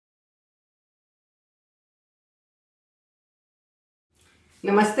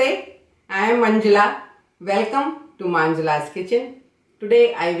Namaste, I am Manjula. Welcome to Manjula's kitchen.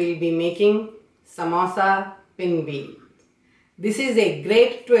 Today I will be making Samosa Pinwheel. This is a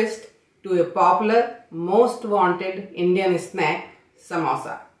great twist to a popular, most wanted Indian snack,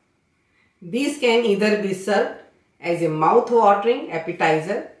 samosa. These can either be served as a mouth-watering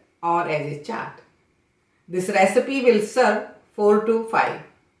appetizer or as a chaat. This recipe will serve 4 to 5.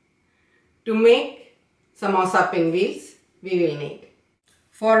 To make samosa pinwheels, we will need: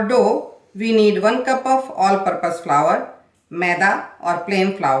 for dough, we need 1 cup of all-purpose flour, Maida or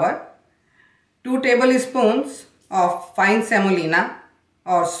plain flour, 2 tablespoons of fine semolina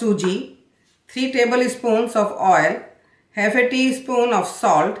or sooji, 3 tablespoons of oil, half a teaspoon of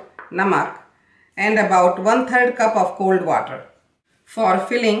salt, namak, and about 1/3 cup of cold water. For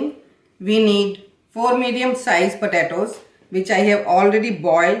filling, we need 4 medium-sized potatoes, which I have already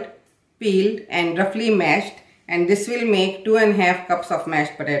boiled, peeled and roughly mashed, and this will make 2.5 cups of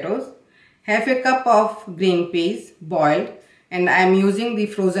mashed potatoes, half a cup of green peas boiled, and I am using the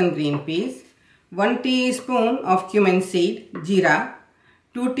frozen green peas, 1 teaspoon of cumin seed, jeera,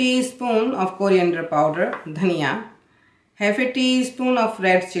 2 teaspoon of coriander powder, dhania, half a teaspoon of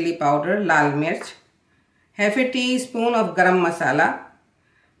red chili powder, lal mirch, half a teaspoon of garam masala,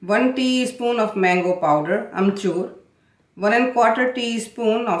 1 teaspoon of mango powder, amchur, 1/4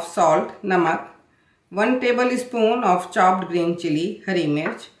 teaspoon of salt, namak, 1 tablespoon of chopped green chili, hari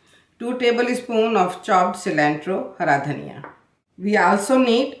mirch, 2 tablespoons of chopped cilantro, hara dhania. We also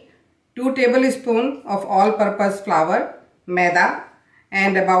need 2 tablespoons of all-purpose flour, maida,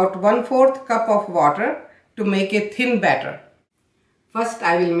 and about 1/4 cup of water to make a thin batter. First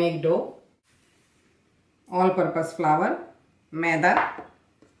I will make dough. All-purpose flour, maida,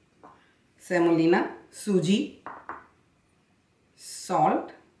 semolina, sooji,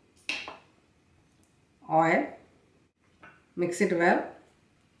 salt, oil. Mix it well.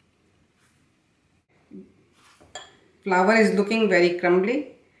 Flour is looking very crumbly,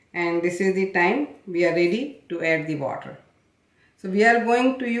 and this is the time we are ready to add the water. So we are going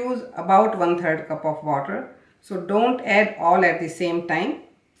to use about 1/3 cup of water. So don't add all at the same time.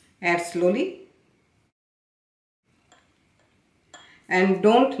 Add slowly. And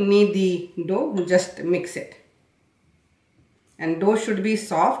don't knead the dough, just mix it. And dough should be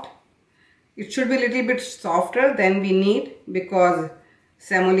soft. It should be a little bit softer than we need because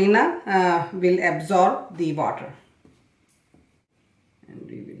semolina will absorb the water.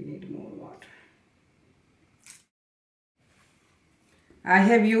 And we will need more water. I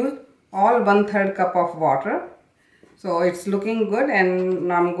have used all 1/3 cup of water. So it's looking good,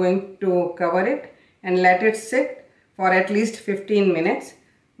 and I'm going to cover it and let it sit for at least 15 minutes.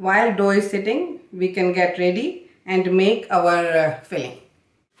 While dough is sitting, we can get ready and make our filling.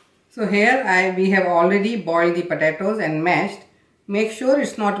 So here we have already boiled the potatoes and mashed. Make sure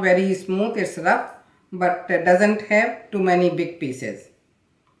it's not very smooth, it's rough, but doesn't have too many big pieces.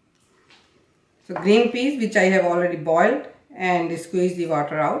 So green peas, which I have already boiled and squeeze the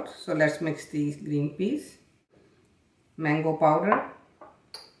water out. So let's mix these green peas. Mango powder,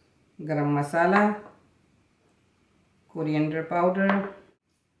 garam masala, coriander powder,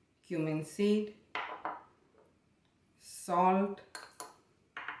 cumin seed, salt,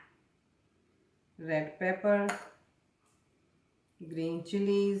 red pepper, green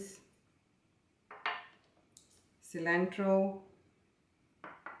chilies, cilantro.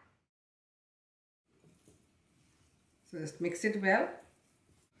 So just mix it well.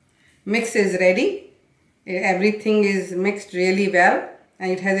 Mix is ready. Everything is mixed really well,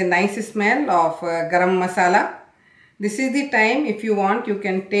 and it has a nice smell of garam masala. This is the time, if you want, you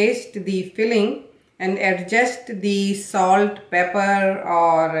can taste the filling and adjust the salt, pepper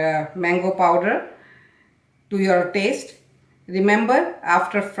or mango powder to your taste. Remember,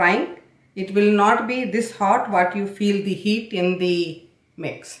 after frying, it will not be this hot what you feel the heat in the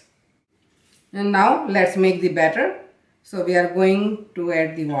mix. And now let's make the batter. So we are going to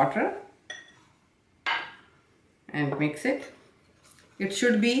add the water and mix it. It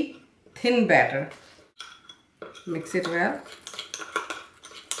should be thin batter. Mix it well.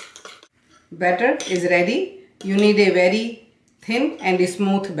 Batter is ready. You need a very thin and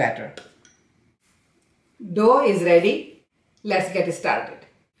smooth batter. Dough is ready. Let's get started.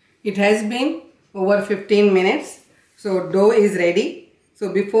 It has been over 15 minutes. So dough is ready.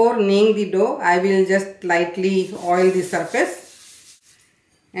 So before kneading the dough, I will just lightly oil the surface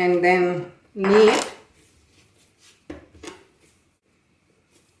and then knead it.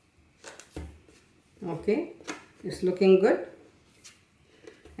 Okay, it's looking good.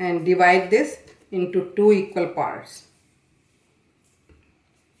 And divide this into 2 equal parts.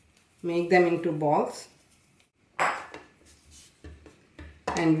 Make them into balls.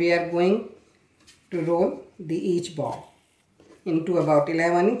 and we are going to roll each ball into about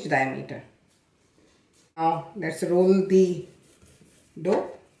 11-inch diameter. Now let's roll the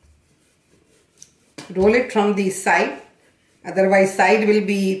dough. Roll it from the side, otherwise side will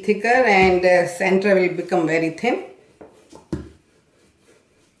be thicker and center will become very thin.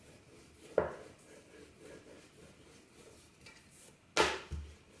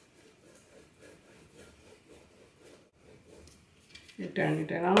 You turn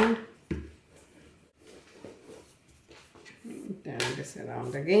it around, turn this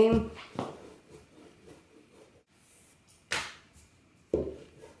around again.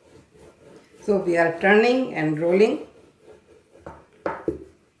 So we are turning and rolling.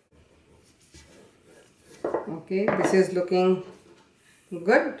 Okay, this is looking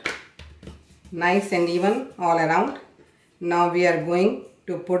good, nice and even all around. Now we are going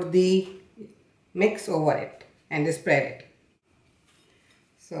to put the mix over it and spread it.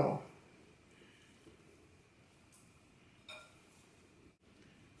 So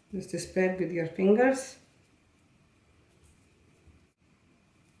just spread with your fingers.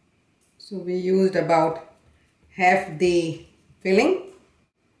 So we used about half the filling.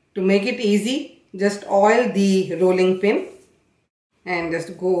 To make it easy, just oil the rolling pin and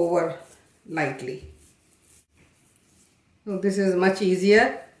just go over lightly. So this is much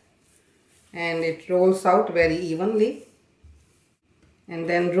easier and it rolls out very evenly. And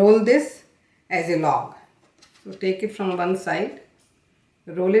then roll this as a log. So take it from one side,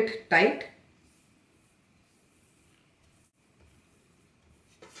 roll it tight.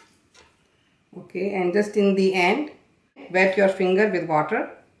 Okay, and just in the end, wet your finger with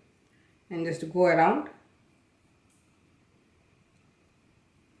water and just go around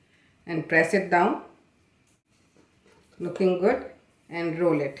and press it down, looking good, and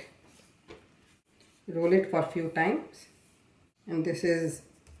roll it. Roll it for a few times, and this is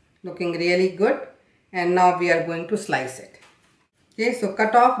looking really good. And now we are going to slice it. Okay, so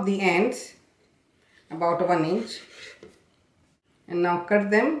cut off the ends about 1 inch and now cut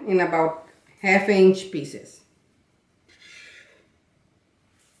them in about half-inch pieces.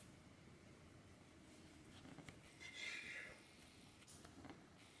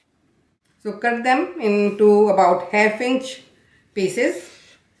 So cut them into about half-inch pieces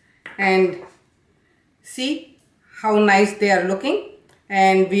and see how nice they are looking,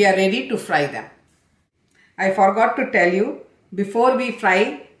 and we are ready to fry them. I forgot to tell you, before we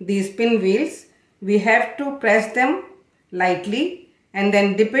fry these pinwheels, we have to press them lightly and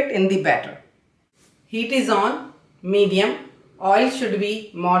then dip it in the batter. Heat is on medium, oil should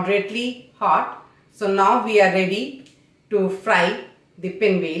be moderately hot. So now we are ready to fry the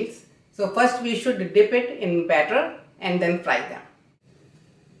pinwheels. So first we should dip it in batter and then fry them.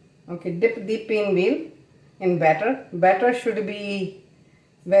 Okay, dip the pinwheel in batter. Batter should be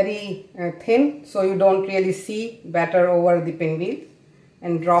very thin, so you don't really see batter over the pinwheel,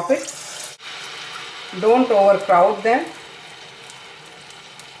 and drop it. Don't overcrowd them.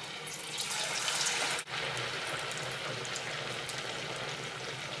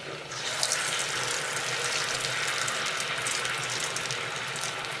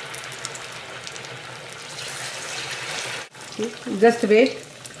 Just wait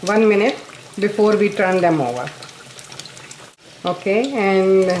 1 minute before we turn them over. Okay,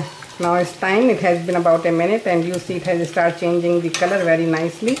 and now it's time. It has been about a minute and you see it has started changing the color very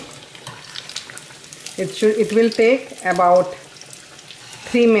nicely. It will take about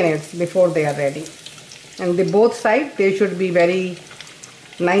 3 minutes before they are ready, and the both sides they should be very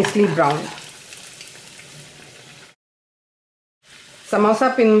nicely browned.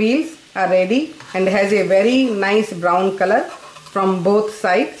 Samosa pinwheels are ready and has a very nice brown color from both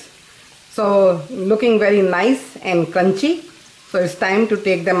sides, so looking very nice and crunchy. So it's time to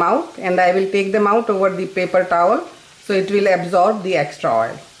take them out, and I will take them out over the paper towel so it will absorb the extra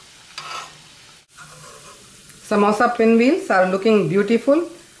oil. Samosa pinwheels are looking beautiful,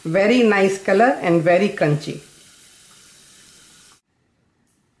 very nice color and very crunchy.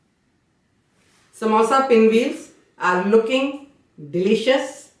 Samosa pinwheels are looking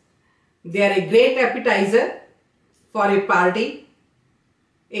delicious. They are a great appetizer for a party,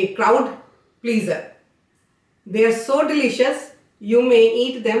 a crowd pleaser. They are so delicious, you may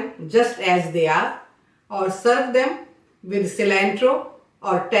eat them just as they are or serve them with cilantro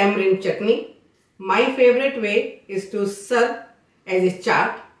or tamarind chutney. My favorite way is to serve as a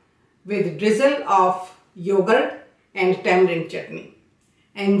chaat with drizzle of yogurt and tamarind chutney.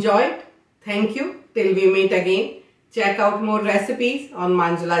 Enjoy it. Thank you. Till we meet again. Check out more recipes on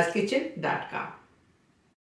manjulaskitchen.com.